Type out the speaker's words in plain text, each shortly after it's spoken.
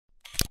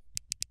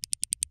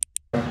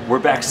We're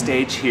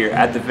backstage here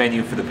at the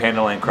venue for the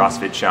Pandaland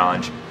CrossFit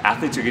Challenge.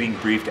 Athletes are getting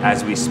briefed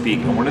as we speak,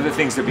 and one of the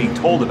things they're being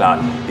told about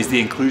is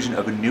the inclusion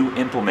of a new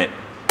implement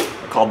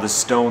called the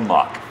Stone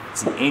Lock.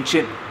 It's an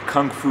ancient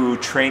Kung Fu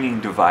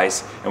training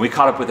device, and we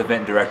caught up with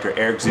event director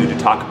Eric Zhu to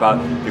talk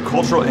about the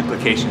cultural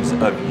implications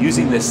of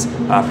using this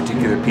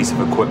particular piece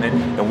of equipment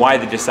and why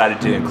they decided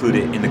to include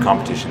it in the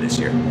competition this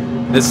year.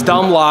 The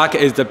Stone Lock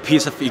is the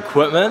piece of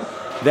equipment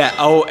that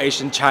old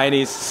Asian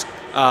Chinese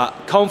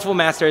Kung Fu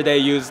master they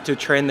use to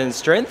train their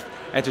strength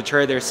and to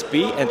train their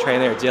speed and train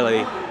their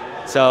agility.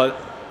 So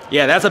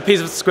yeah, that's a piece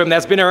of equipment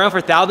that's been around for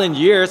 1,000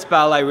 years,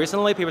 but like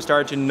recently people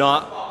started to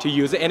not to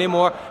use it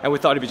anymore, and we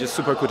thought it'd be just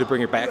super cool to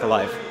bring it back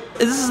alive.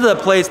 This is the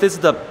place, this is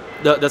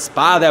the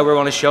spot that we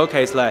want to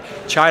showcase that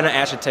China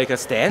actually take a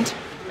stand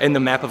in the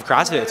map of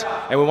CrossFit,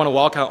 and we want to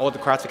welcome all the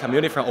CrossFit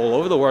community from all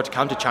over the world to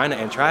come to China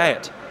and try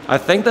it. I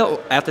think the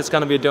athletes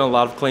going to be doing a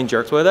lot of clean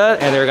jerks with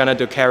it, and they're going to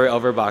do carry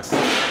over box.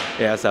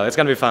 Yeah, so it's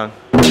going to be fun.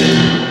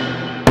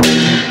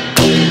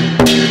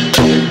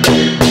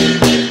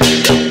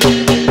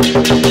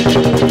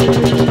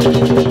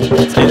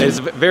 It's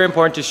very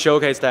important to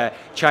showcase that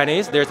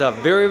Chinese, there's a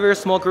very, very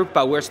small group,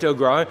 but we're still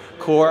growing,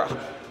 core,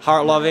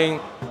 heart-loving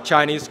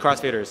Chinese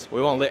CrossFitters.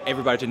 We want to let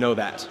everybody to know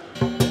that.